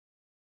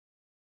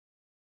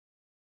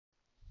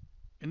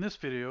In this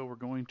video, we're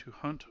going to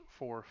hunt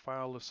for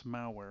fileless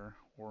malware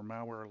or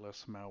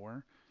malwareless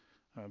malware.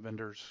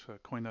 Vendors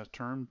coin that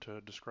term to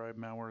describe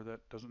malware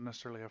that doesn't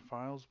necessarily have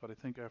files, but I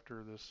think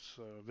after this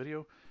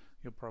video,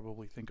 you'll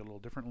probably think a little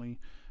differently.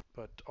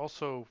 But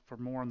also, for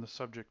more on the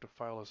subject of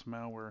fileless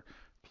malware,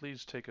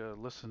 please take a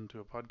listen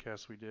to a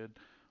podcast we did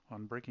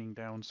on breaking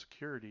down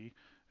security,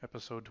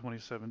 episode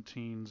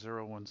 2017-016,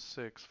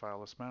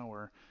 Fileless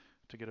Malware,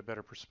 to get a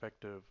better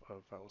perspective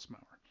of fileless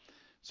malware.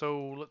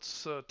 So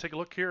let's take a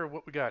look here at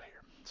what we got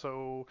here.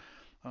 So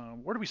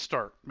where do we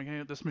start?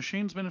 This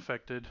machine's been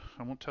infected.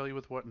 I won't tell you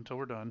with what until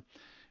we're done.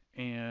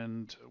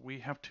 And we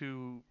have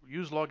to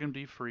use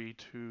logmd free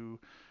to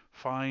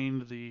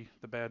find the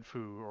bad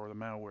foo or the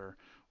malware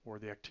or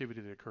the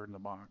activity that occurred in the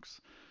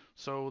box.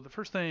 So the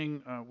first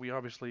thing we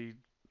obviously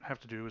have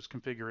to do is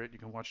configure it. You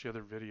can watch the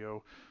other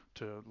video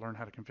to learn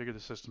how to configure the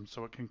system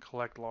so it can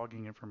collect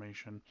logging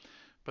information.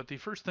 But the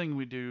first thing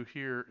we do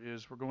here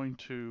is we're going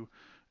to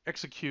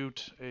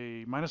execute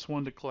a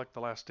 -1 to collect the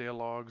last day of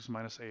logs,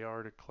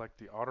 -AR to collect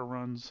the auto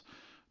runs,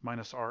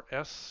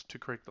 -RS to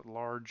create the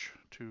large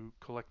to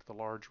collect the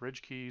large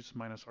reg keys,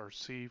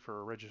 -RC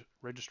for a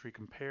registry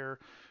compare,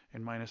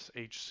 and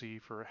 -HC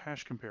for a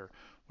hash compare.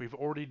 We've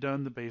already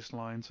done the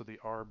baselines of the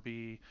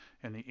RB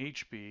and the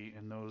HB,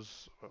 and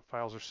those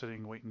files are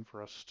sitting waiting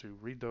for us to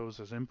read those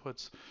as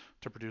inputs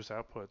to produce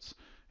outputs.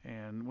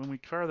 And when we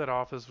fire that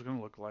off, this is going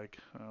to look like.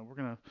 We're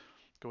going to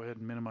go ahead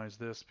and minimize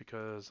this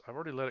because I've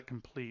already let it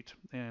complete.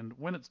 And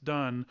when it's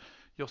done,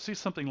 you'll see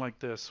something like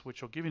this,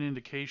 which will give you an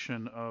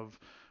indication of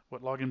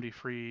what logmd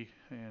free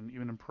and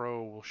even in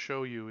Pro will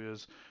show you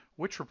is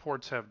which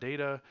reports have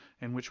data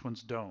and which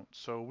ones don't.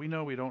 So we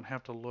know we don't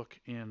have to look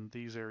in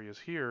these areas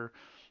here.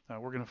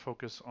 We're going to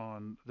focus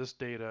on this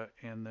data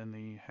and then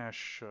the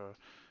hash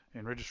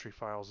and registry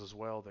files as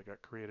well that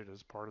got created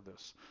as part of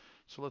this.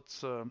 So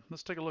let's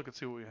take a look and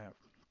see what we have.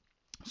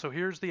 So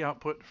here's the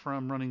output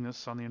from running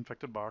this on the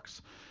infected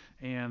box.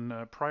 And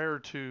prior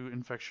to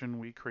infection,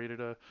 we created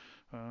a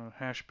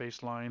hash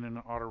baseline and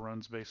an auto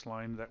runs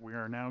baseline that we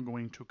are now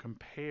going to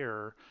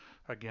compare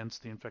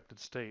against the infected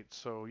state.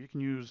 So you can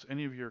use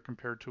any of your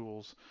compare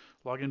tools.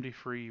 logmd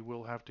free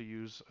will have to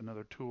use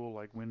another tool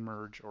like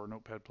WinMerge or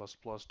Notepad++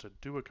 to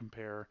do a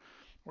compare,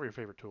 or your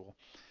favorite tool.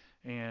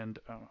 And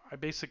I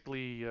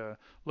basically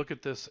look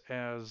at this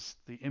as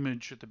the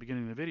image at the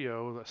beginning of the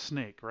video, a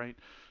snake, right?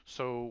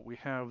 So we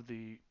have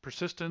the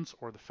persistence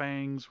or the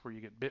fangs where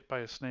you get bit by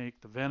a snake,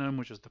 the venom,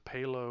 which is the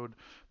payload,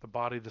 the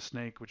body of the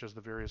snake, which is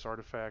the various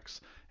artifacts,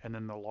 and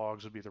then the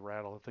logs would be the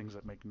rattle, the things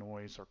that make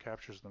noise or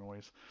captures the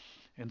noise.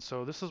 And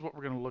so this is what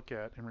we're going to look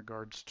at in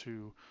regards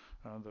to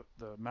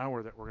the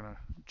malware that we're going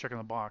to check in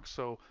the box.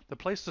 So the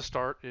place to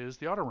start is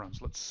the auto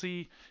runs. Let's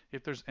see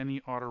if there's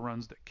any auto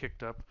runs that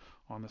kicked up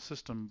on the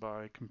system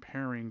by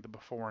comparing the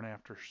before and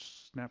after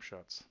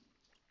snapshots.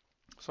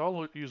 So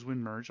I'll use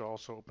WinMerge. I'll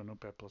also open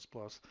Notepad++.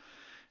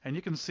 And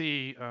you can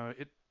see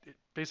it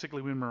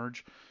basically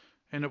WinMerge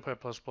and Notepad++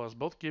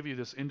 both give you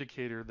this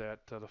indicator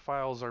that the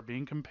files are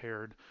being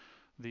compared,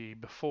 the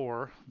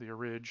before, the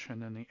orig, and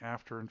then the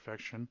after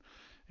infection.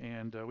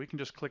 And we can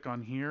just click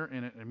on here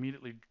and it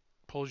immediately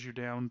pulls you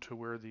down to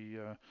where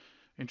the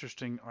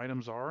interesting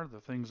items are,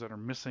 the things that are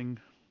missing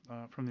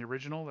from the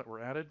original that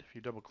were added. If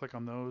you double click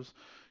on those,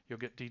 you'll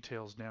get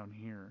details down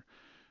here.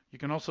 You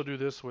can also do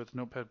this with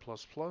Notepad++.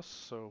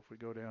 So if we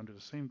go down to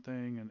the same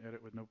thing and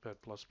edit with Notepad++,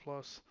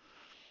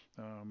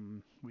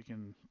 we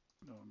can,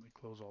 let me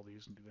close all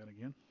these and do that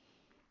again.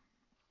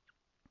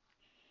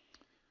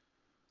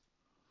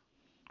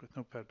 With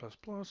Notepad++,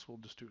 we'll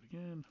just do it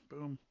again,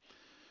 boom.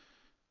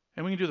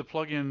 And we can do the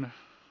plugin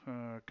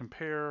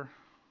compare,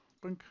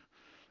 blink.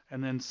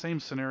 And then same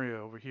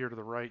scenario over here to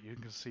the right, you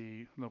can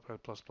see Notepad++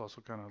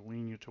 will kind of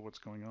lean you to what's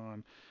going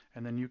on.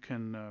 And then you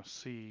can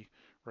see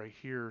right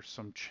here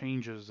some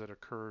changes that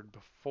occurred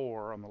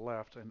before on the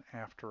left and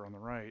after on the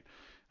right.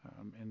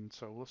 And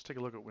so let's take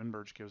a look at what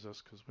WinMerge gives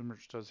us, because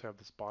WinMerge does have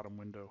this bottom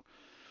window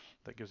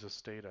that gives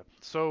us data.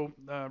 So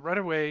right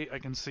away I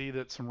can see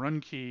that some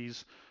run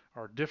keys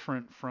are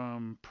different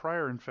from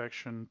prior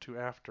infection to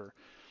after.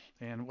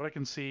 And what I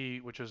can see,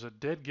 which is a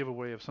dead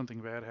giveaway of something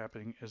bad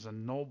happening, is a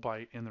null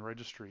byte in the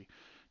registry.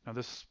 Now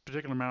this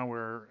particular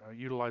malware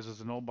utilizes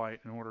the null byte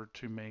in order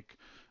to make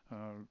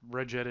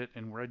regedit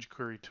and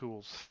regquery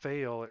tools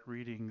fail at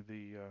reading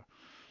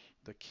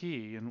the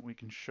key, and we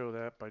can show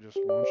that by just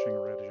launching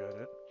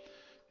regedit.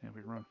 And if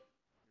we run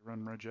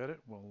regedit,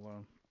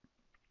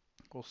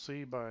 we'll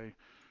see by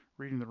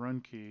reading the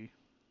run key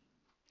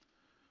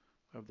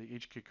of the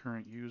HK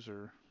current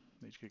user.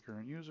 HK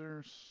current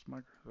users,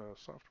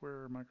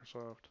 software,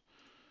 Microsoft,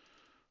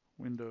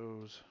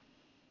 Windows,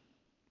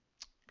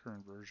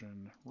 current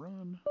version,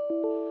 run.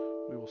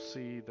 We will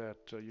see that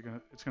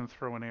it's going to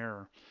throw an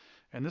error.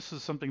 And this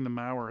is something the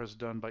malware has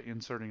done by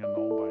inserting a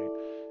null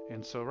byte.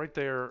 And so right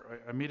there,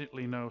 I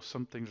immediately know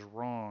something's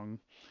wrong.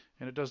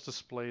 And it does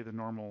display the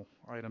normal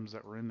items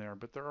that were in there,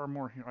 but there are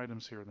more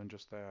items here than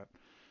just that.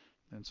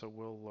 And so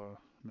we'll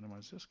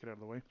minimize this, get out of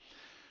the way.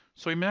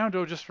 So we now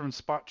know just from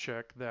spot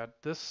check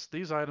that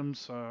these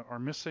items are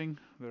missing.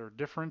 They're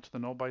different. The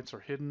null bytes are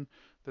hidden.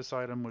 This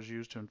item was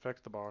used to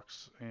infect the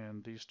box,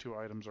 and these two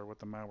items are what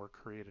the malware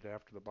created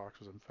after the box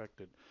was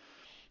infected.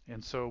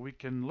 And so we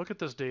can look at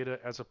this data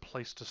as a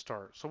place to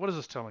start. So what is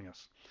this telling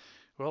us?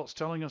 Well, it's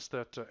telling us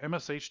that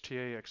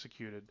MSHTA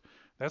executed.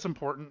 That's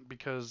important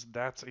because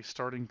that's a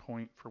starting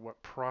point for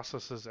what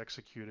processes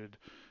executed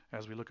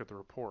as we look at the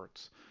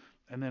reports.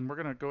 And then we're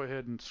going to go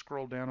ahead and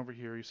scroll down over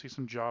here. You see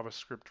some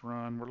JavaScript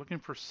run. We're looking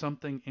for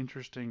something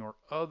interesting or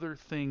other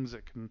things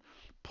that can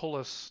pull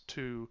us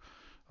to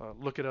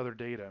look at other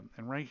data.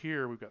 And right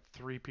here, we've got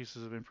three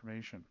pieces of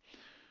information.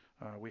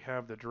 We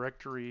have the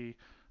directory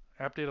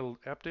app data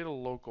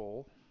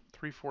local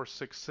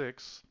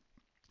 3466,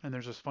 and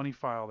there's this funny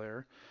file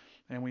there.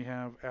 And we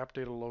have app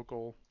data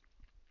local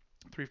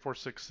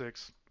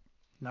 3466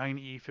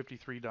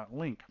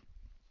 9e53.link.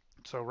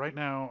 So right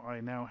now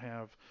I now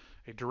have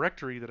a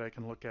directory that I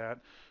can look at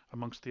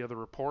amongst the other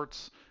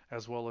reports,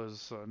 as well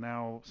as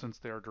now, since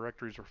they are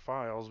directories or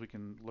files, we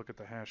can look at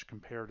the hash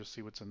compare to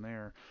see what's in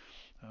there.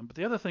 But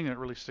the other thing that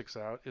really sticks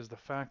out is the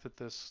fact that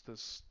this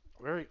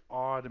very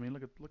odd, I mean,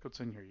 look what's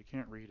in here. You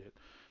can't read it.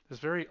 This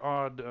very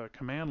odd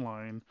command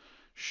line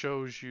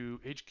shows you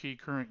HKey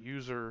current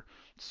user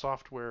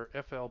software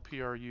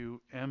FLPRU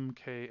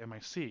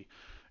MKMIC.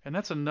 And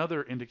that's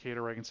another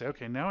indicator where I can say,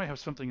 okay, now I have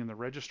something in the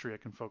registry I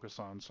can focus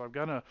on. So I've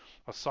got a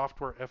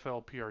software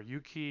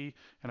FLPRU key,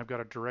 and I've got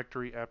a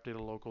directory app data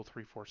local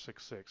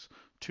 3466.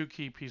 Two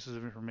key pieces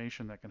of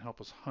information that can help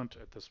us hunt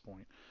at this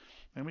point.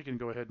 And we can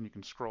go ahead and you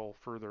can scroll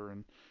further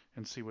and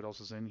see what else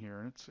is in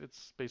here. And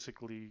it's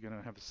basically going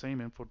to have the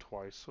same info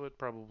twice, so it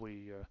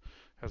probably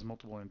has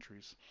multiple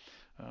entries.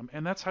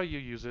 And that's how you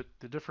use it.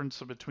 The difference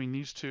between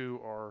these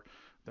two are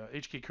the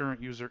HKey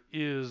current user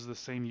is the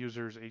same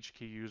user as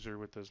HKey user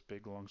with this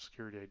big long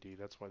security ID.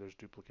 That's why there's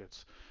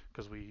duplicates,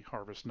 because we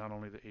harvest not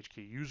only the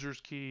HKey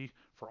user's key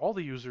for all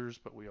the users,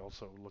 but we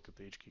also look at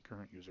the HKey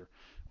current user,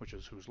 which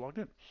is who's logged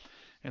in.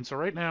 And so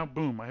right now,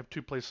 boom, I have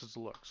two places to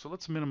look. So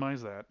let's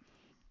minimize that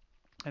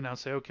and now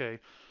say, okay,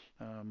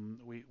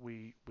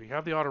 we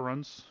have the auto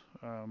runs.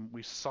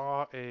 We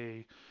saw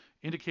a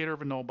indicator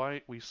of a null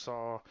byte. We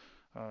saw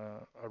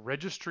a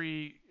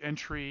registry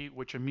entry,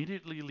 which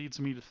immediately leads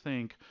me to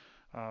think,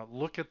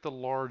 look at the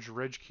large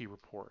reg key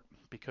report,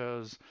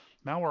 because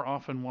malware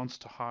often wants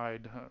to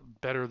hide,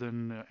 better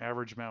than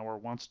average malware,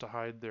 wants to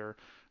hide their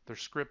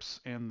scripts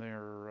and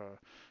their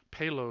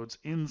payloads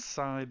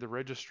inside the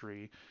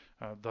registry,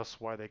 thus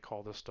why they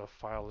call this stuff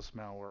fileless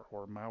malware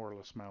or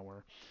malwareless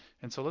malware.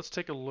 And so let's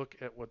take a look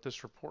at what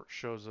this report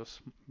shows us.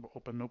 We'll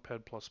open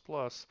Notepad++.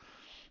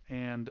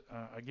 And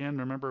again,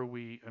 remember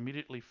we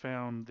immediately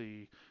found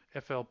the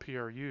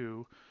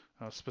FLPRU,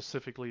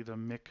 specifically the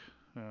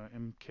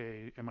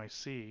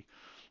MKMIC.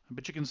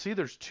 But you can see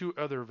there's two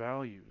other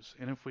values.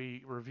 And if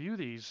we review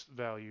these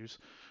values,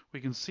 we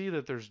can see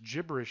that there's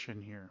gibberish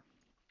in here.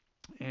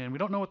 And we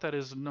don't know what that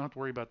is, not to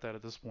worry about that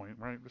at this point,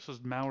 right? This is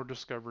malware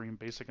discovery and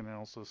basic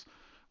analysis.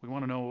 We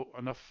want to know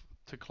enough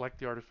to collect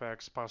the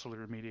artifacts, possibly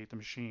remediate the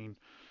machine.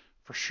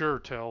 For sure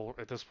tell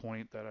at this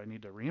point that I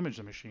need to reimage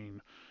the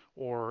machine,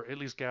 or at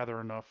least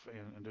gather enough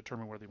and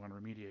determine where they want to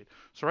remediate.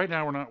 So right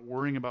now we're not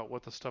worrying about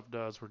what the stuff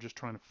does, we're just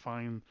trying to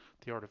find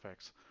the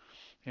artifacts.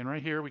 And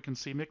right here we can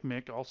see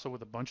MIC also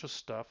with a bunch of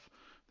stuff.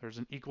 There's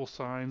an equal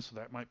sign, so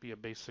that might be a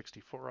base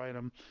 64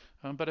 item.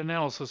 But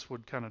analysis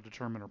would kind of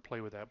determine or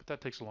play with that, but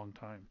that takes a long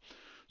time.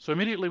 So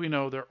immediately we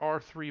know there are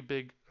three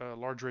big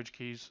large reg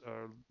keys.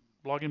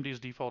 LogMD's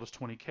default is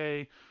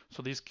 20K,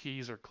 so these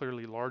keys are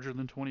clearly larger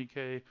than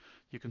 20K.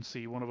 You can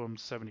see one of them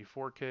is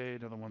 74K,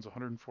 another one's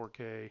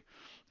 104K,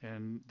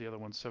 and the other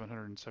one's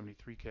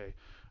 773K.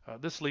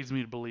 This leads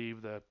me to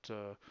believe that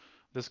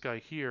this guy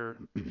here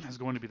is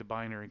going to be the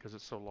binary because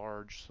it's so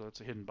large, so it's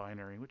a hidden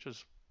binary, which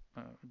is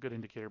a good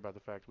indicator by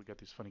the fact we got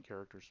these funny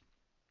characters.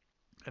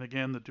 And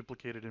again, the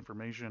duplicated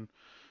information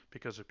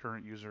because of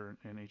current user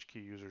and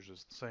HKey users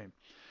is the same.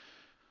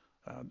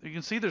 You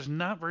can see there's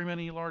not very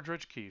many large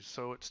reg keys,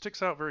 so it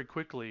sticks out very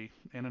quickly.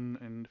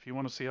 And if you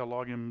want to see how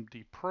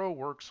LogMD Pro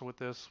works with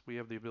this, we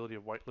have the ability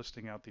of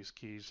whitelisting out these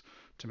keys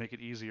to make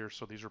it easier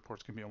so these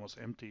reports can be almost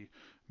empty,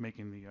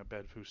 making the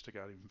bad foo stick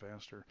out even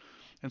faster.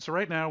 And so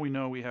right now we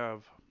know we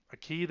have a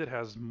key that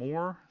has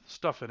more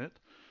stuff in it,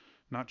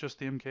 not just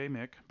the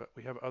MKMIC, but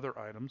we have other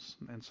items.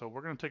 And so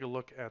we're going to take a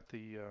look at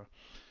the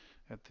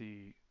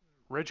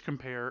reg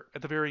compare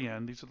at the very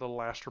end. These are the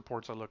last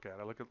reports I look at.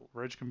 I look at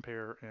reg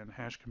compare and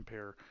hash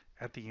compare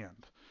at the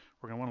end.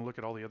 We're going to want to look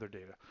at all the other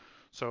data.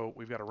 So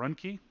we've got a run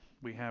key.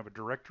 We have a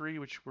directory,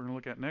 which we're going to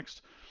look at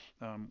next.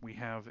 We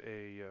have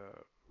a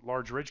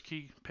large reg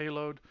key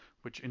payload,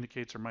 which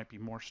indicates there might be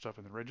more stuff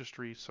in the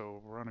registry.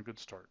 So we're on a good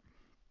start.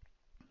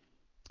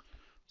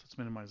 So let's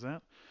minimize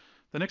that.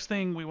 The next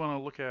thing we want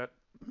to look at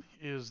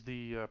is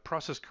the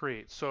process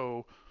create.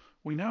 So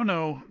we now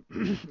know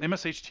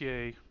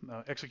MSHTA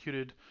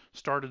executed,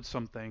 started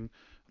something,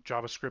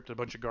 JavaScript, a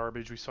bunch of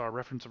garbage. We saw a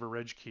reference of a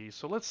reg key.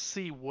 So let's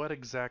see what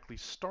exactly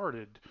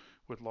started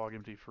with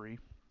logmd free.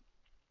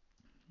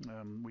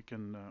 We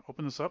can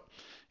open this up.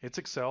 It's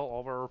Excel.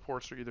 All of our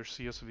reports are either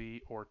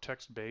CSV or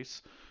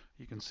text-based.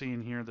 You can see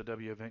in here the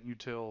W event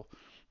util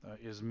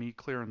is me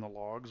clearing the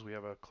logs. We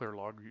have a clear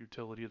log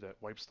utility that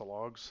wipes the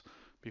logs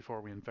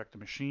before we infect a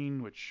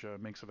machine, which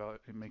makes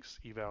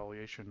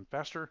evaluation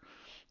faster.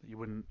 You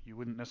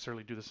wouldn't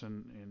necessarily do this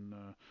in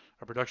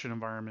a production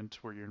environment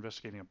where you're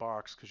investigating a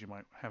box because you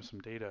might have some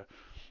data.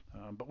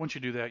 But once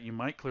you do that, you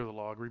might clear the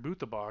log, reboot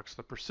the box,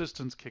 the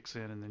persistence kicks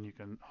in, and then you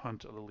can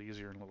hunt a little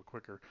easier and a little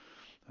quicker.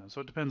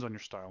 So it depends on your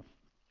style.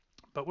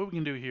 But what we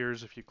can do here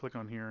is if you click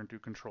on here and do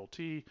Control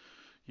T,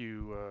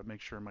 you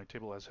make sure my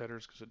table has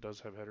headers because it does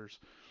have headers,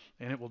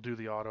 and it will do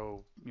the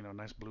auto,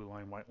 nice blue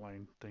line, white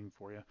line thing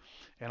for you,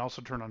 and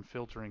also turn on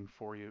filtering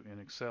for you in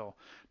Excel.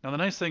 Now the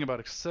nice thing about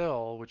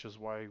Excel, which is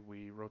why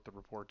we wrote the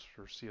reports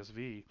for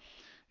CSV,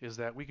 is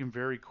that we can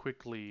very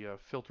quickly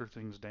filter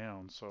things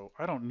down. So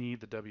I don't need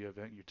the W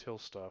event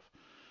util stuff.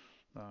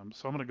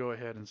 So I'm going to go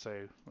ahead and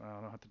say,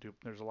 I don't have to do,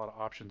 there's a lot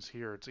of options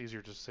here. It's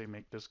easier to say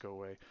make this go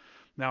away.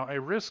 Now I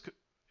risk,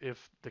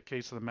 if the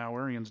case of the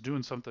malwarean's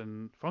doing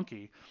something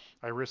funky,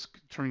 I risk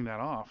turning that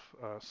off.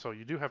 So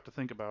you do have to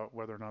think about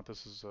whether or not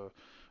this is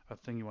a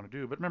thing you want to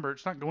do. But remember,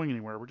 it's not going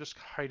anywhere. We're just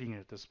hiding it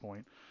at this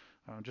point,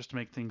 just to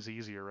make things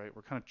easier, right?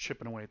 We're kind of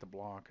chipping away at the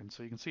block. And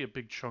so you can see a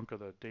big chunk of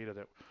the data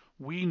that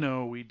we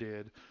know we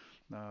did.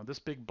 This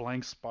big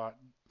blank spot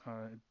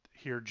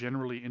here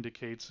generally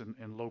indicates,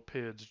 in low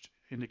PIDs,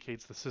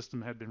 indicates the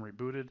system had been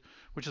rebooted,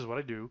 which is what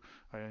I do.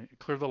 I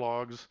clear the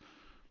logs,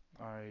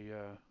 I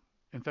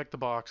infect the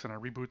box, and I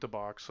reboot the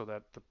box so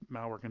that the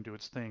malware can do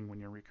its thing when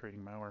you're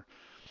recreating malware.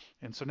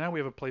 And so now we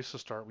have a place to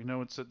start. We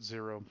know it's at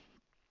 0,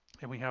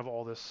 and we have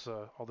all this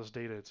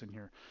data that's in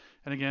here.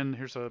 And again,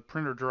 here's a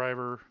printer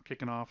driver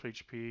kicking off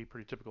HP,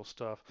 pretty typical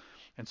stuff.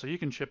 And so you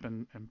can chip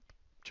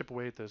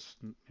away at this,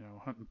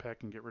 hunt and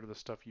peck and get rid of the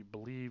stuff you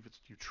believe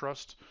you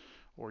trust,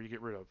 or you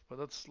get rid of. But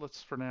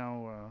let's for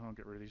now, I'll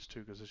get rid of these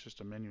two because it's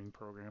just a menuing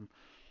program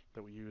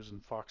that we use,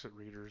 and Foxit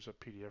readers, a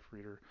PDF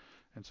reader,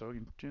 and so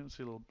you can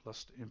see a little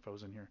less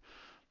infos in here.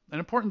 An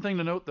important thing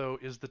to note though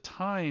is the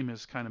time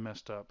is kind of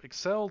messed up.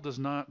 Excel does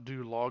not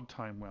do log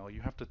time well.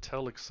 You have to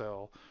tell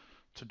Excel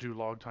to do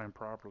log time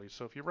properly.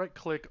 So if you right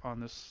click on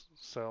this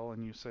cell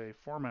and you say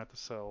format the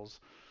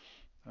cells,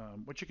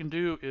 what you can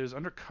do is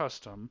under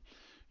custom,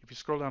 if you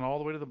scroll down all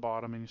the way to the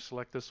bottom and you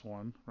select this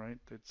one, right,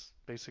 it's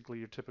basically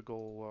your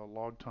typical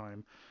log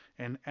time,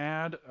 and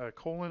add a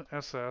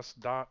 :ss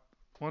dot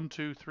 1,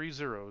 2, 3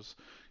 zeros,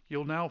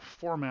 you'll now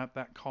format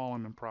that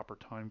column in proper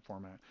time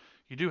format.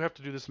 You do have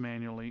to do this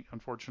manually,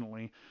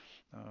 unfortunately.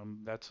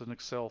 That's an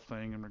Excel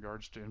thing in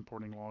regards to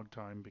importing log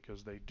time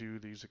because they do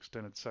these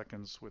extended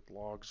seconds with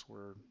logs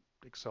where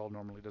Excel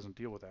normally doesn't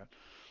deal with that.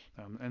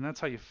 And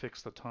that's how you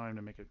fix the time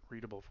to make it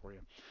readable for you.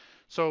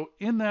 So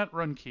in that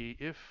run key,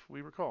 if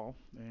we recall,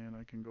 and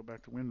I can go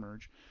back to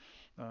WinMerge,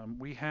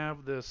 we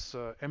have this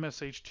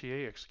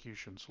MSHTA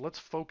execution. So let's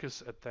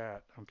focus at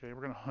that. Okay,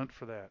 we're going to hunt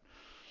for that.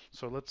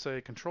 So let's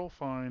say control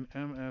find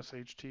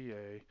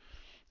MSHTA,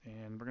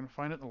 and we're going to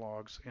find it in the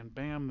logs, and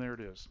bam, there it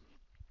is.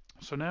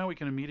 So now we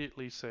can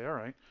immediately say, all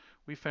right,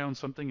 we found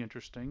something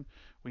interesting.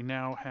 We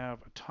now have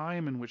a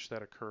time in which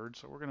that occurred,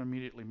 so we're going to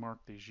immediately mark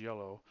these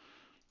yellow.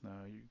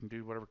 You can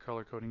do whatever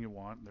color coding you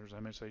want. There's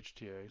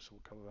MSHTA, so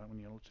we'll color that one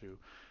yellow too.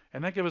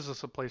 And that gives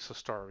us a place to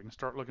start. We can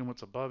start looking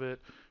what's above it.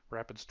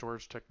 Rapid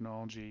storage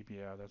technology,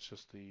 yeah, that's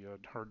just the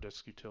hard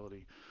disk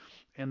utility.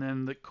 And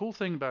then the cool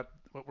thing about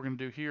what we're going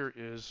to do here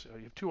is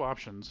you have two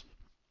options.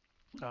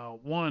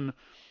 One,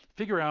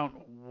 figure out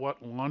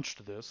what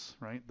launched this,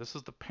 right? This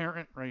is the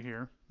parent right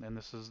here, and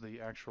this is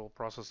the actual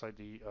process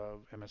ID of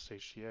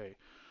MSHTA.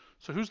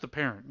 So who's the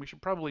parent? We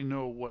should probably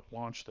know what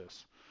launched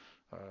this.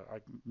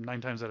 9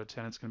 times out of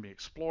 10, it's going to be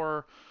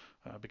Explorer,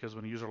 because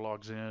when a user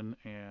logs in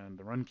and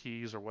the run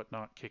keys or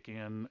whatnot kick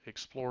in,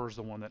 Explorer is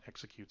the one that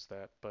executes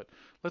that. But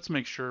let's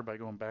make sure by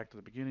going back to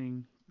the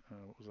beginning.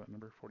 What was that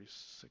number?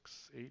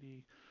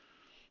 4680.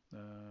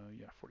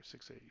 Yeah,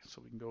 4680.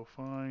 So we can go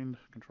find,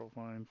 control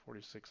find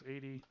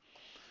 4680,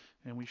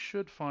 and we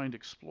should find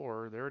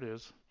Explorer. There it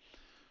is.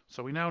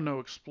 So we now know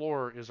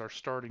Explorer is our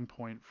starting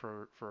point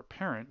for a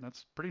parent.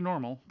 That's pretty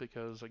normal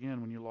because,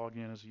 again, when you log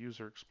in as a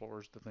user,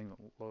 Explorer is the thing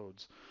that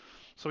loads.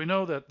 So we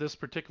know that this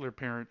particular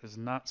parent is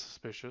not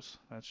suspicious.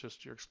 That's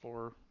just your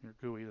Explorer, your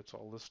GUI. That's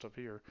all this stuff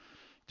here,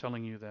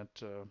 telling you that,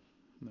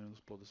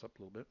 let's blow this up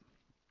a little bit,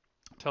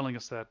 telling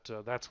us that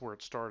that's where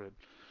it started.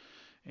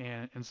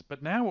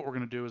 But now what we're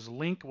going to do is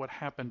link what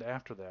happened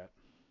after that.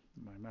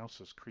 My mouse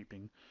is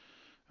creeping.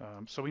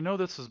 So we know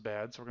this is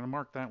bad, so we're going to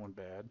mark that one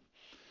bad.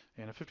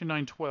 And at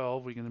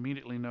 5912, we can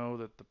immediately know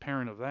that the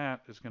parent of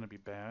that is going to be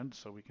bad,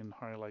 so we can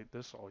highlight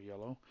this all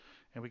yellow.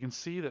 And we can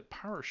see that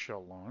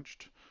PowerShell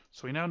launched.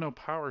 So we now know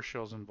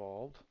PowerShell is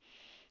involved.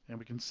 And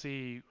we can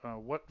see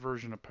what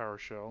version of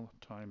PowerShell.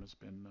 Time has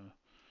been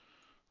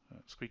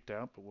squeaked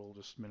out, but we'll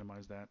just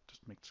minimize that,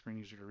 just make the screen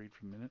easier to read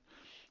for a minute.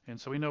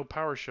 And so we know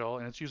PowerShell,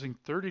 and it's using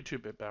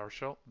 32-bit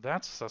PowerShell.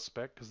 That's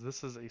suspect because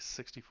this is a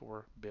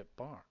 64-bit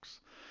box.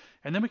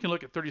 And then we can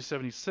look at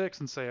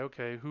 3076 and say,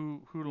 okay,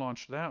 who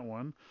launched that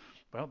one?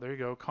 Well, there you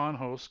go.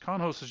 Conhost.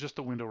 Conhost is just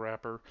a window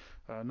wrapper,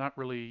 not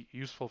really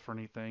useful for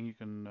anything. You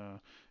can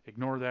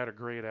ignore that or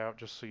gray it out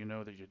just so you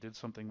know that you did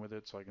something with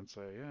it. So I can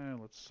say, yeah,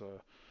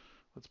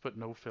 let's put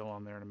no fill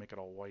on there to make it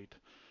all white,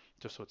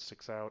 just so it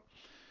sticks out.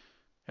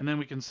 And then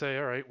we can say,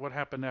 all right, what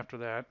happened after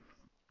that?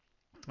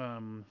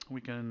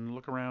 We can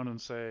look around and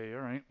say,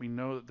 all right, we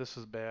know that this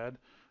is bad.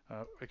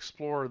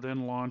 Explorer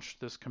then launched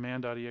this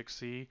command.exe.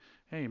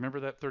 Hey, remember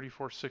that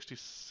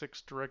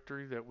 3466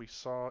 directory that we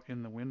saw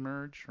in the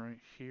WinMerge right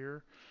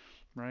here?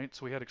 Right?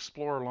 So we had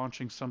Explorer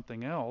launching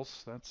something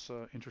else. That's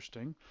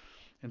interesting.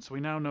 And so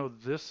we now know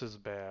this is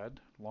bad,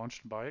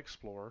 launched by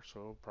Explorer,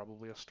 so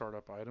probably a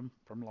startup item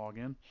from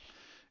login.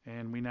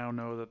 And we now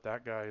know that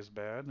that guy is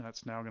bad.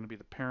 That's now going to be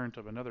the parent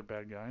of another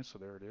bad guy, so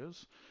there it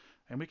is.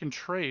 And we can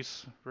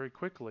trace very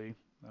quickly.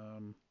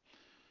 Um,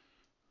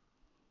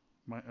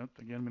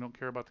 Again, we don't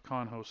care about the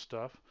conhost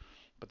stuff,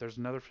 but there's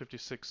another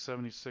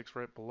 5676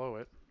 right below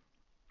it.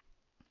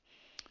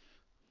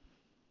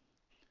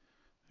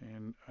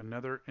 And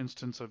another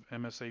instance of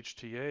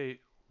MSHTA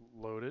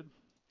loaded.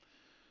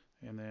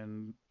 And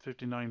then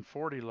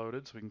 5940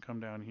 loaded, so we can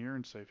come down here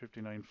and say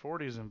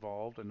 5940 is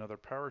involved, another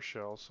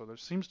PowerShell. So there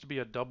seems to be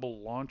a double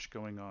launch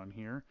going on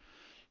here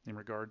in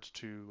regards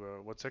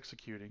to what's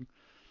executing.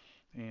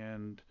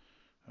 And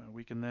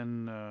we can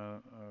then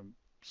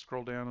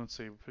scroll down and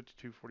say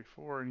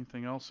 5244,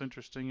 anything else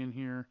interesting in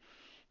here?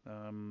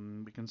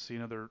 We can see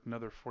another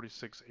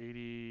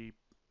 4680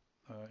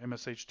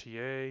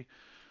 MSHTA.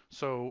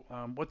 So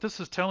what this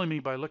is telling me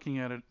by looking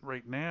at it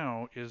right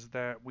now is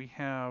that we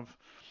have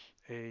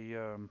a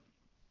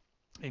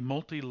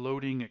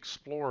multi-loading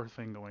Explorer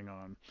thing going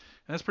on. And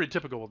that's pretty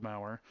typical with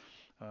malware.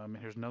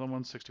 Here's another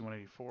one,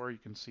 6184. You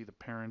can see the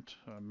parent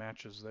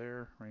matches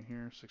there, right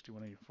here.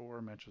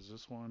 6184 matches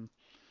this one,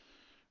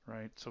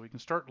 right? So we can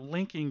start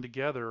linking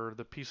together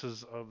the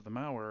pieces of the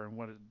malware and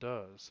what it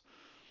does.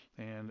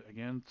 And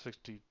again,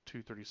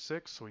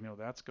 6236, so we know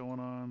that's going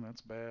on.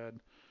 That's bad.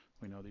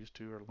 We know these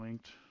two are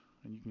linked.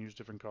 And you can use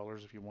different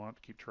colors if you want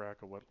to keep track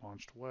of what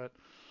launched what.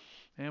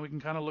 And we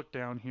can kind of look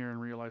down here and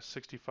realize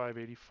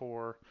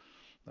 6584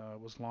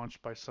 was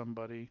launched by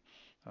somebody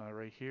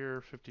right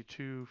here.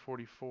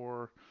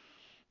 5244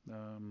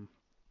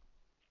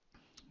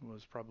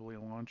 was probably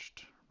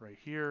launched right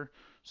here.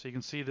 So you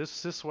can see this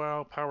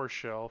syswow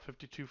PowerShell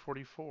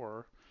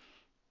 5244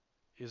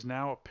 is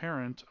now a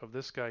parent of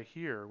this guy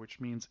here,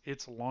 which means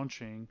it's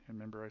launching. And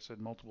remember I said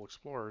multiple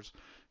explorers.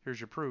 Here's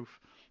your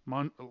proof.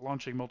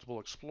 Launching multiple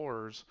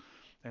explorers.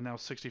 And now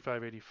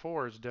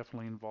 6584 is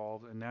definitely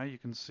involved. And now you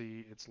can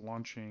see it's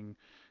launching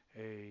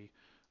a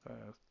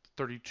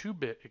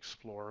 32-bit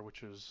Explorer,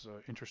 which is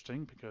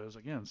interesting because,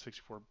 again,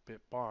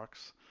 64-bit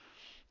box.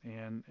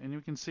 And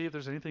you can see if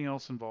there's anything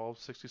else involved,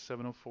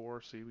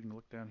 6704. See, we can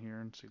look down here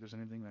and see if there's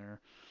anything there.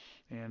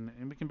 And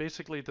we can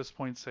basically at this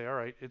point say, all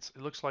right, it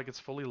looks like it's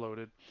fully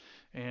loaded.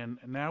 And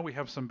now we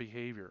have some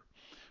behavior.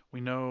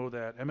 We know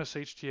that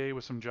MSHTA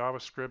with some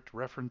JavaScript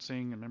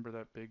referencing, remember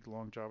that big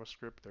long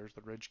JavaScript, there's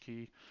the reg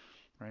key,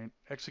 right?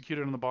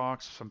 Executed in the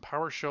box, some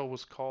PowerShell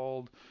was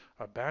called,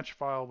 a batch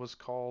file was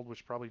called,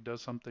 which probably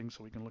does something,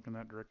 so we can look in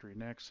that directory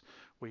next.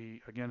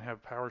 We again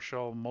have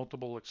PowerShell,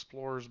 multiple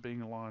explorers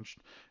being launched,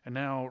 and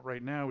now,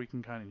 right now, we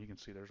can you can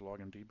see there's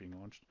logmd being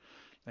launched.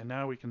 And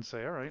now we can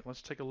say, all right,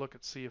 let's take a look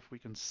and see if we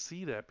can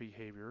see that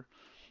behavior.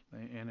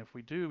 And if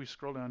we do, we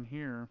scroll down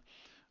here,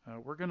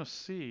 we're going to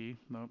see,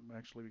 no,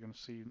 actually we're going to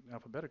see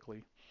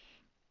alphabetically,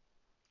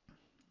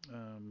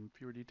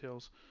 fewer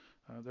details.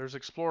 There's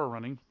Explorer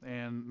running,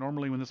 and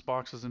normally when this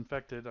box is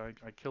infected, I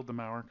killed the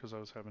malware because I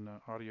was having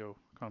audio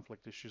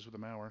conflict issues with the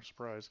malware,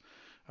 surprise.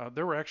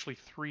 There were actually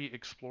 3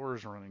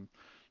 Explorers running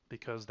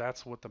because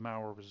that's what the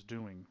malware was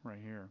doing right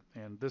here.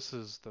 And this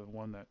is the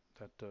one that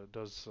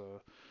does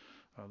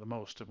the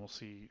most, and we'll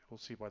see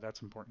why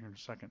that's important here in a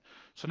second.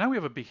 So now we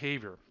have a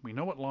behavior. We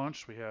know what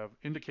launched. We have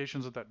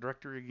indications of that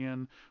directory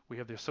again. We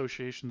have the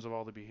associations of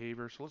all the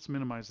behavior. So let's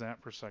minimize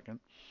that for a second,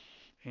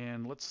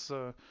 and let's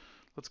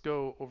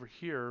go over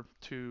here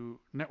to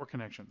network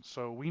connections.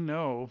 So we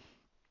know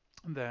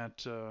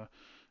that,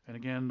 and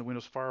again, the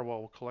Windows Firewall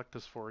will collect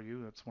this for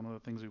you. That's one of the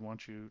things we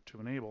want you to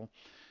enable,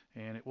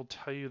 and it will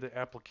tell you the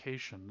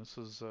application. This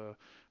is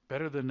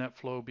better than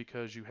NetFlow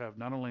because you have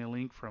not only a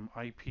link from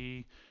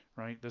IP,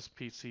 right, this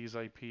PC's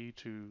IP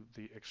to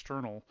the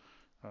external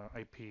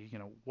IP,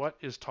 what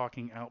is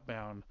talking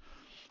outbound.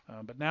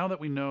 But now that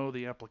we know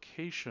the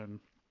application,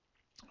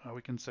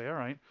 we can say, all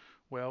right,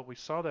 well, we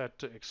saw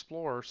that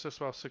Explorer,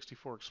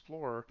 syswow64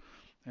 Explorer,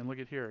 and look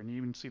at here, and you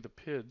even see the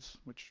PIDs,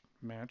 which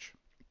match.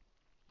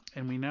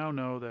 And we now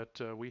know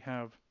that we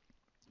have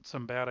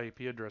some bad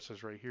IP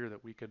addresses right here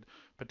that we could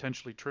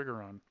potentially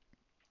trigger on.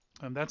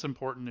 And that's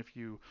important if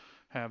you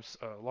have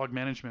log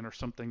management or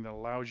something that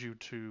allows you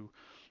to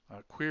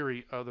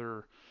query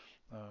other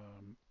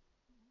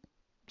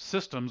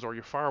systems or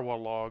your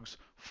firewall logs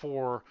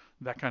for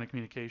that kind of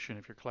communication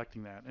if you're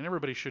collecting that. And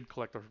everybody should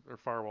collect their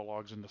firewall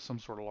logs into some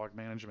sort of log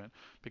management,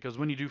 because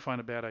when you do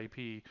find a bad IP,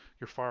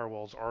 your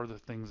firewalls are the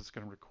things that's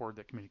going to record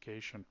that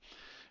communication.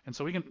 And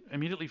so we can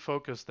immediately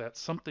focus that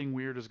something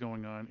weird is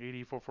going on,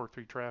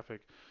 80443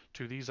 traffic,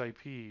 to these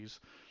IPs.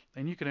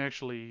 And you can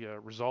actually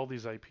resolve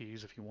these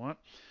IPs if you want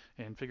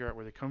and figure out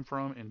where they come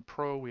from. In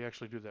Pro, we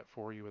actually do that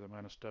for you with a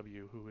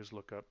 -W, who is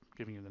lookup,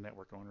 giving you the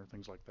network owner,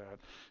 things like that.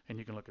 And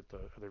you can look at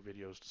the other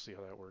videos to see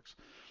how that works.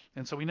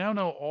 And so we now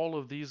know all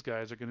of these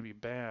guys are going to be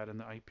bad, and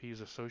the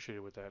IPs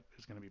associated with that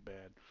is going to be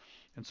bad.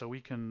 And so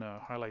we can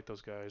highlight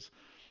those guys.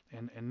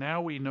 And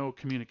now we know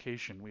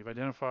communication. We've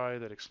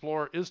identified that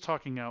Explorer is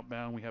talking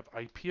outbound. We have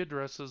IP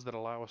addresses that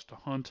allow us to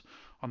hunt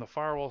on the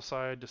firewall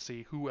side to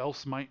see who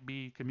else might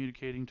be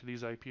communicating to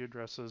these IP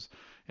addresses.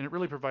 And it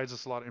really provides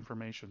us a lot of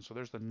information. So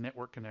there's the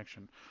network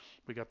connection.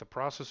 We got the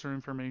processor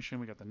information.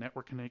 We got the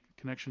network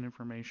connection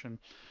information.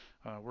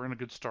 We're in a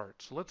good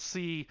start. So let's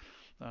see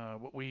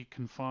what we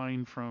can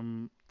find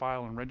from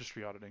file and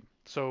registry auditing.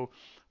 So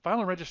file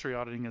and registry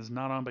auditing is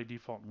not on by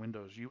default in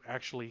Windows. You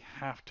actually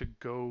have to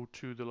go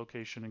to the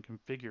location and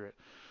configure it.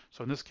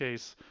 So in this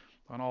case,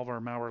 on all of our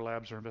malware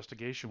labs or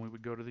investigation, we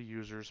would go to the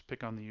users,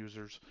 pick on the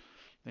users,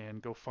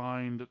 and go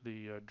find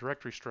the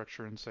directory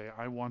structure and say,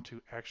 I want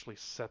to actually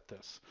set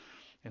this.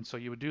 And so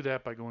you would do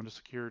that by going to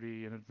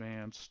security and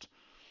advanced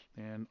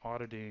and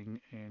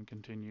auditing and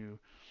continue.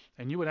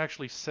 And you would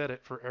actually set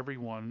it for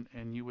everyone,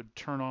 and you would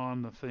turn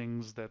on the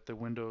things that the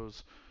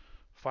Windows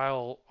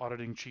file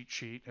auditing cheat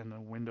sheet and the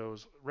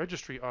Windows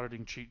registry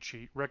auditing cheat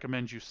sheet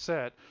recommends you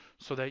set,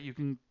 so that you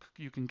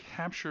can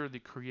capture the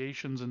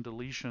creations and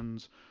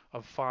deletions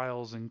of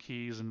files and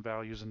keys and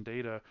values and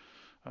data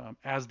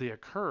as they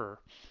occur.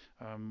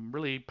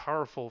 Really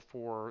powerful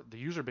for the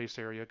user base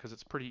area because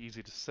it's pretty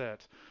easy to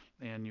set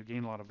and you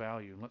gain a lot of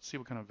value. And let's see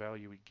what kind of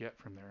value we get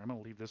from there. I'm going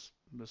to leave this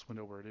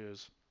window where it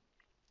is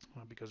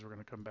because we're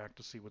going to come back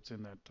to see what's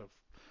in that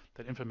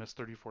infamous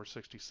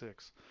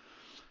 3466.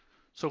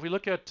 So if we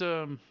look at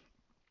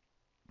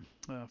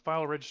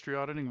file registry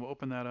auditing, we'll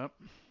open that up.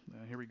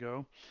 Here we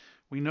go.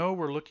 We know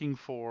we're looking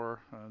for,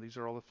 these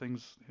are all the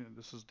things,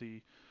 this is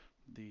the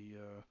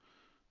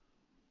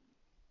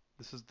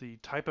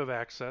type of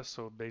access,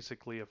 so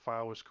basically a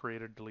file was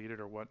created, deleted,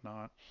 or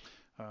whatnot.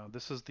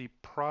 This is the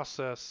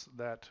process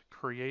that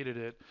created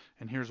it,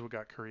 and here's what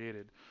got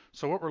created.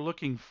 So what we're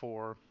looking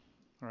for,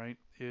 right,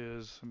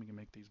 is, let me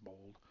make these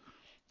bold.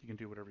 You can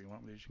do whatever you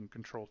want with these. You can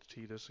Control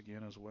T this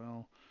again as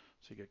well,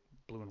 so you get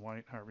blue and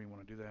white, however you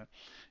want to do that.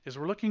 Is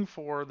we're looking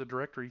for the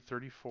directory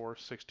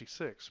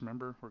 3466.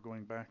 Remember, we're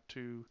going back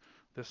to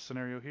this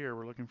scenario here.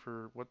 We're looking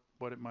for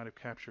what it might have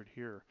captured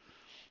here.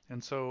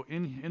 And so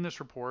in this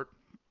report,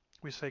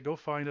 we say go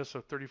find us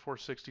a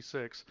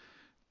 3466,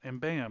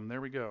 and bam,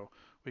 there we go.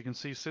 We can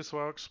see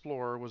Syswow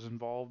Explorer was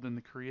involved in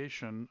the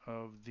creation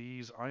of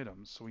these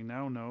items. So we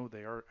now know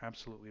they are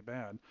absolutely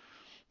bad.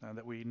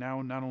 That we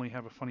now not only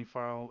have a funny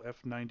file,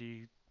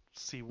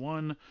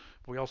 F90C1,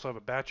 but we also have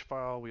a batch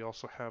file. We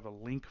also have a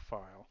link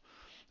file.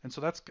 And so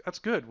that's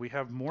good. We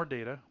have more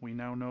data. We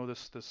now know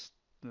this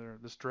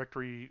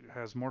directory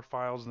has more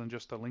files than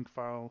just the link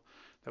file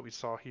that we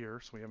saw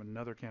here. So we have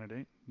another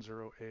candidate,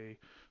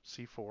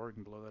 0AC4. You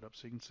can blow that up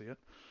so you can see it.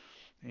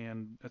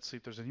 And let's see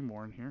if there's any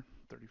more in here.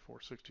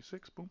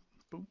 3466, boom,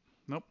 boom,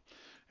 nope.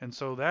 And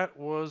so that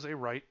was a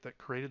write that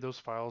created those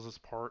files as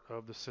part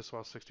of the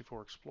Syswow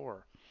 64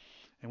 Explorer.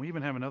 And we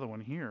even have another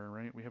one here,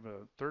 right? We have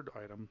a third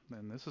item,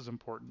 and this is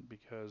important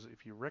because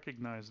if you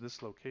recognize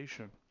this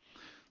location,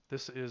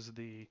 this is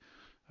the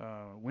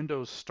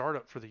Windows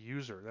startup for the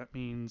user. That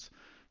means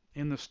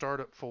in the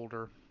startup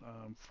folder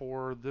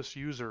for this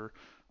user,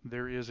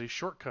 there is a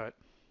shortcut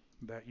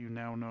that you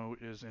now know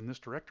is in this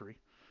directory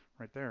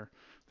right there.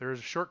 There is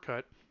a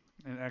shortcut,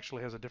 and it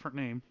actually has a different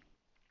name,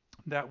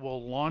 that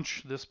will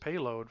launch this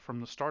payload from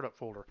the startup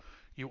folder.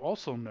 You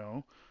also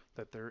know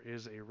that there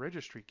is a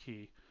registry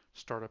key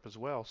startup as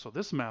well. So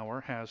this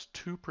malware has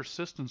two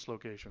persistence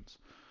locations,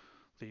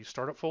 the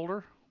startup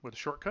folder with a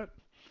shortcut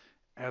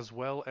as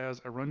well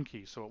as a run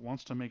key. So it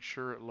wants to make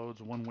sure it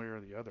loads one way or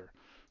the other.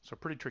 So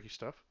pretty tricky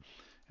stuff.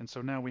 And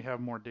so now we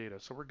have more data.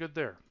 So we're good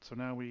there. So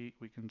now we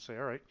can say,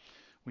 all right,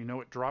 we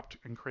know it dropped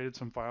and created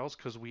some files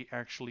because we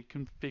actually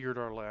configured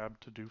our lab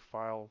to do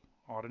file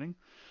auditing.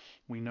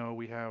 We know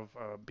we have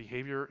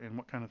behavior and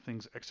what kind of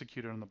things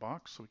executed in the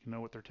box, so we can know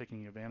what they're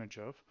taking advantage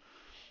of.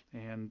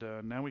 And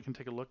now we can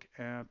take a look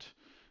at,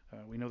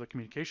 we know the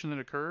communication that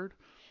occurred,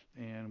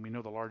 and we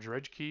know the large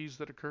reg keys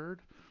that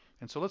occurred.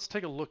 And so let's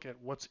take a look at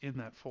what's in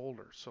that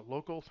folder. So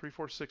local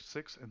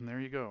 3466, and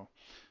there you go.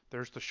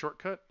 There's the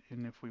shortcut,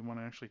 and if we want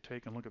to actually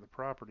take and look at the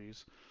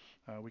properties,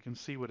 we can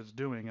see what it's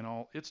doing, and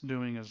all it's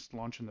doing is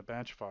launching the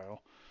batch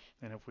file.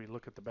 And if we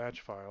look at the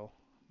batch file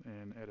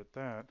and edit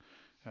that,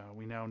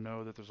 we now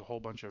know that there's a whole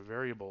bunch of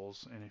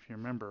variables. And if you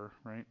remember,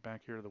 right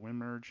back here to the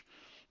WinMerge,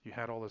 you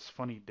had all this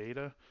funny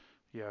data.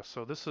 Yeah,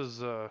 so this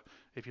is,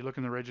 if you look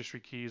in the registry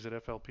keys at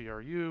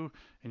FLPRU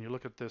and you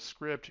look at this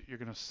script, you're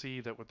going to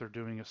see that what they're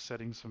doing is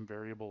setting some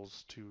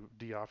variables to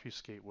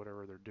deobfuscate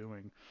whatever they're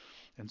doing.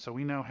 And so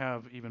we now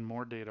have even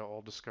more data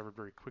all discovered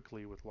very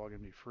quickly with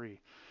LogMD free.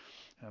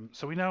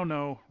 So we now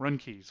know run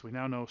keys, we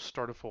now know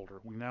start a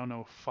folder, we now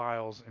know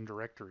files and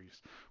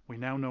directories, we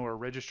now know our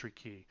registry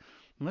key.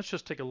 And let's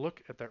just take a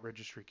look at that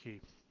registry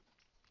key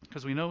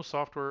because we know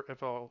software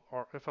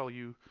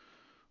FLU,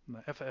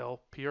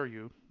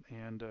 FLPRU,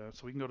 and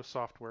so we can go to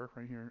software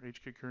right here,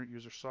 HK current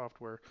user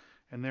software,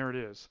 and there it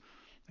is.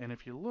 And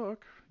if you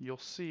look, you'll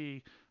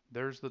see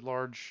there's the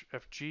large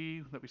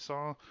FG that we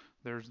saw.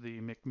 There's the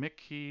McMick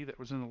key that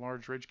was in the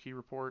large reg key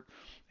report,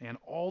 and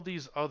all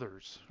these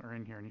others are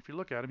in here. And if you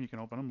look at them, you can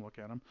open them, look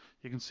at them.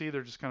 You can see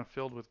they're just kind of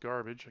filled with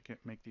garbage. I can't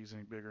make these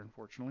any bigger,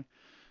 unfortunately.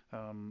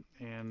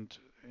 And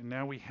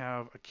now we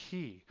have a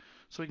key.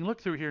 So we can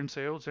look through here and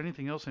say, oh, is there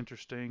anything else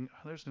interesting?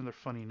 Oh, there's another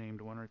funny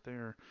named one right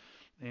there.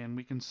 And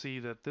we can see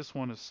that this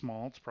one is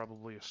small. It's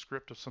probably a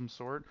script of some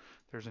sort.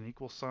 There's an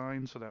equal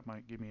sign, so that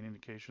might give me an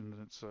indication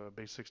that it's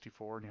base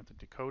 64 and you have to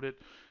decode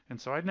it.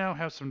 And so I now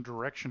have some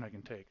direction I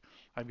can take.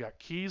 I've got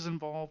keys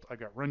involved.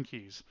 I've got run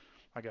keys.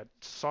 I got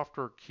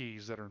software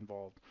keys that are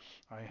involved.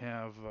 I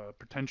have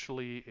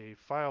potentially a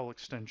file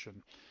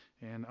extension,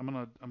 and I'm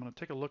gonna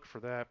take a look for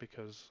that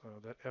because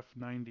that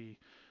F90,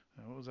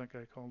 what was that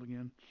guy called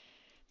again?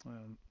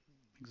 Um,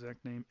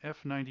 exact name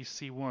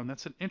F90C1.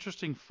 That's an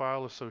interesting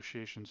file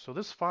association. So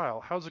this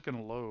file, how's it going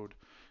to load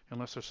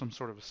unless there's some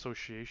sort of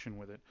association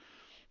with it?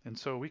 And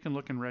so we can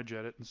look in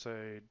regedit and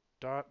say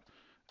dot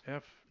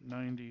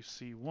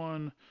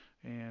F90C1,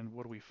 and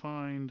what do we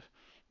find?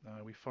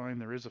 We find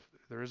there is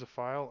a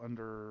file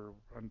under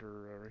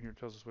right here, it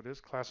tells us what it is,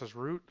 classes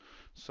root.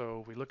 So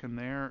if we look in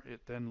there,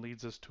 it then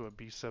leads us to a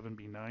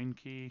B7B9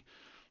 key,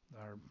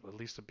 or at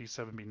least a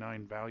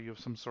B7B9 value of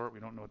some sort. We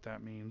don't know what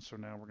that means, so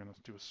now we're going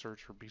to do a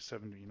search for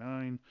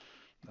B7B9.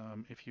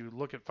 If you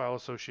look at file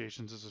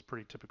associations, this is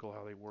pretty typical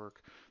how they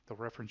work. They'll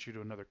reference you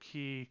to another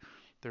key.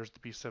 There's the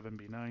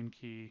B7B9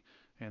 key,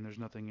 and there's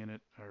nothing in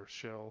it, or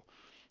shell.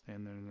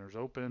 And then there's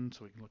open,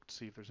 so we can look to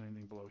see if there's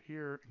anything below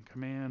here, and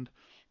command.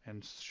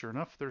 And sure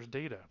enough, there's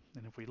data.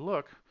 And if we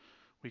look,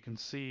 we can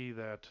see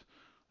that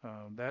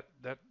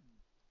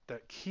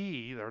that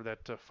key, or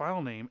that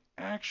file name,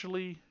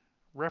 actually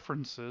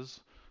references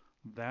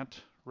that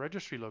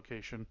registry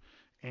location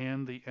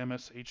and the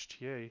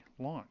MSHTA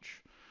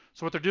launch.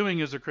 So what they're doing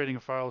is they're creating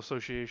a file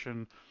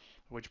association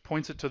which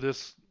points it to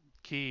this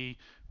key,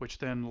 which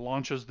then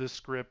launches this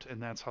script,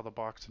 and that's how the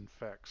box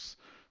infects.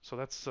 So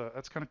that's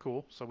kind of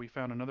cool. So we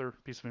found another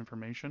piece of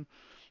information,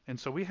 and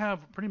so we have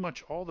pretty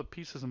much all the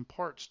pieces and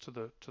parts to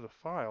the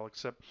file,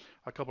 except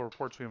a couple of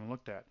reports we haven't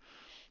looked at.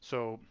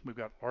 So we've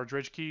got large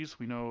reg keys.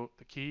 We know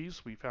the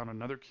keys. We found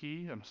another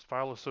key and a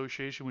file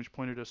association which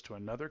pointed us to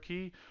another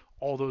key.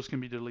 All those can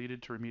be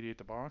deleted to remediate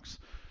the box.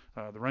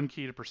 The run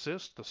key to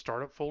persist, the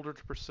startup folder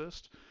to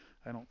persist.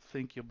 I don't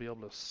think you'll be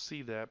able to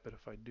see that, but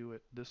if I do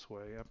it this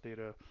way, app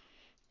data,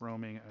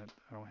 roaming,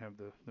 I don't have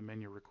the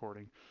menu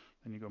recording.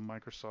 Then you go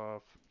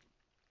Microsoft,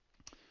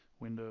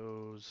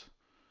 Windows,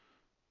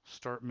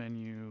 Start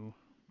menu,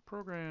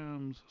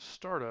 Programs,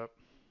 Startup.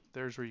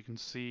 There's where you can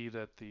see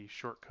that the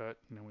shortcut,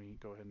 and then we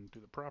go ahead and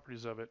do the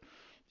properties of it.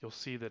 You'll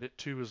see that it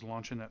too is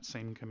launching that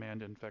same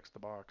command infects the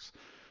box.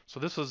 So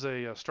this is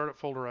a startup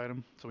folder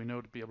item, so we know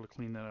to be able to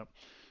clean that up.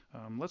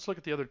 Let's look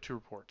at the other two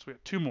reports. We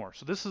have two more.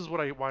 So this is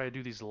why I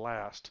do these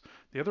last.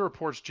 The other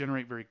reports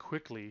generate very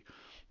quickly.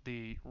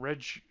 The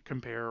reg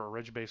compare or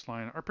reg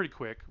baseline are pretty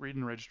quick.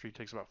 Reading the registry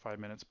takes about 5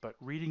 minutes, but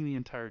reading the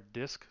entire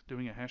disk,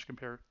 doing a hash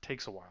compare,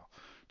 takes a while.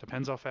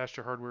 Depends how fast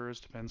your hardware is,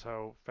 depends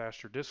how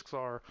fast your disks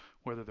are,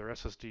 whether they're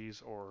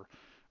SSDs or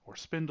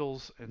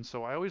spindles. And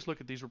so I always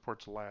look at these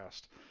reports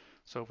last.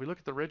 So if we look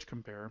at the reg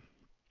compare,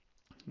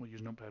 we'll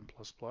use Notepad++.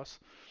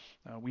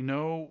 We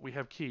know we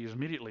have keys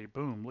immediately.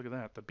 Boom, look at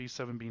that. The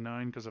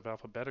B7B9, because of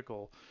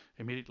alphabetical,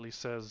 immediately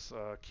says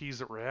keys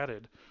that were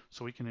added.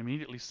 So we can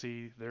immediately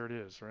see, there it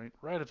is, right?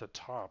 Right at the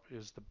top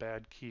is the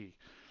bad key.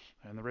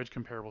 And the reg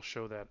compare will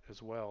show that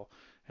as well.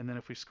 And then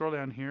if we scroll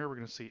down here, we're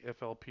going to see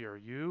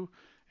FLPRU.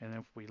 And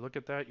if we look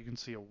at that, you can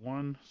see a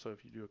 1. So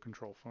if you do a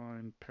control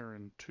find,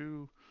 parent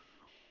 2,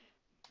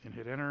 and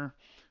hit enter,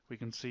 we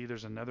can see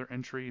there's another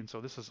entry. And so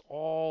this is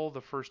all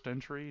the first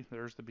entry.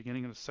 There's the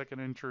beginning of the second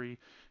entry.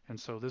 And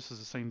so this is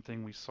the same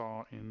thing we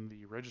saw in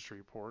the registry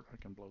report. I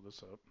can blow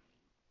this up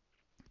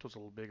so it's a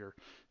little bigger.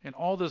 And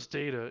all this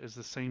data is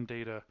the same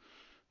data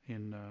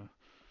in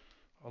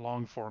a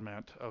long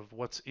format of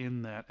what's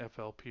in that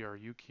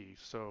FLPRU key.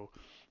 So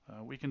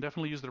we can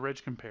definitely use the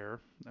reg compare,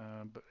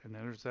 and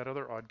then there's that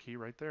other odd key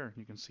right there.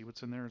 You can see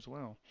what's in there as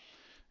well.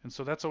 And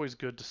so that's always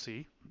good to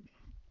see.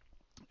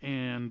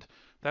 And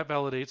that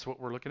validates what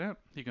we're looking at.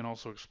 You can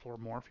also explore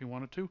more if you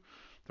wanted to.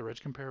 The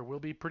reg compare will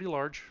be pretty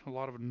large. A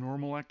lot of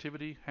normal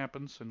activity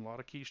happens and a lot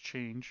of keys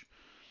change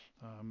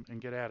and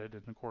get added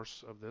in the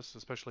course of this,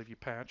 especially if you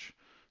patch.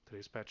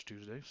 Today's Patch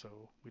Tuesday, so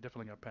we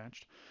definitely got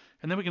patched.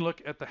 And then we can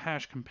look at the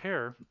hash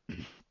compare.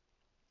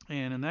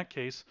 And in that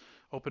case,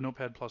 open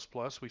Notepad++,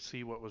 we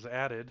see what was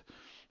added,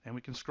 and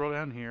we can scroll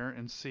down here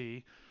and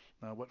see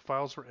what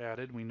files were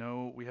added. We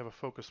know we have a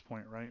focus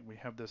point, right? We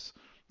have this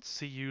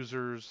C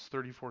users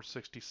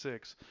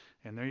 3466,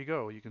 and there you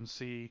go. You can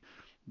see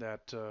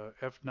that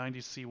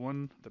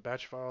F90C1, the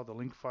batch file, the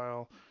link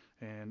file,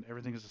 and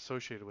everything is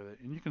associated with it.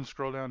 And you can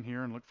scroll down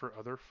here and look for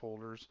other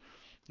folders.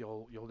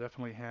 You'll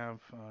definitely have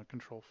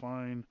control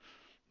find,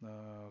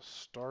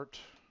 start.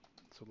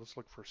 So let's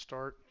look for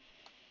start,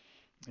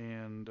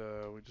 and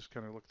we just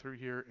kind of look through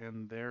here,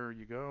 and there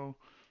you go.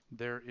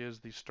 There is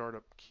the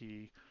startup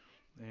key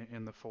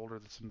in the folder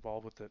that's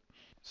involved with it.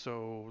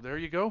 So there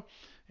you go,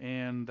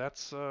 and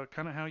that's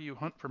kind of how you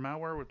hunt for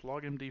malware with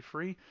LogMD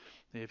free.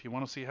 If you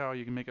want to see how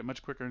you can make it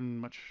much quicker and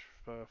much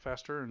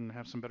faster and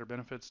have some better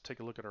benefits,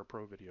 take a look at our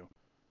pro video.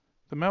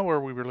 The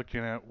malware we were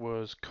looking at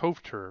was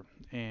Coveter,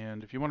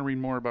 and if you want to read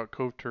more about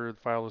Coveter,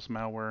 the fileless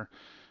malware,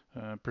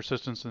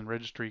 persistence and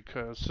registry,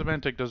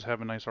 Symantec does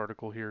have a nice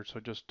article here, so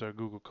just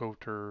Google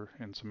Coveter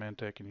and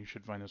Symantec and you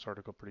should find this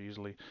article pretty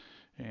easily.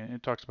 And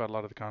it talks about a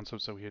lot of the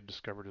concepts that we had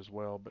discovered as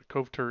well, but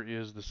Coveter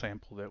is the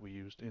sample that we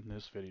used in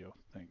this video.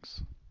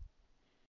 Thanks.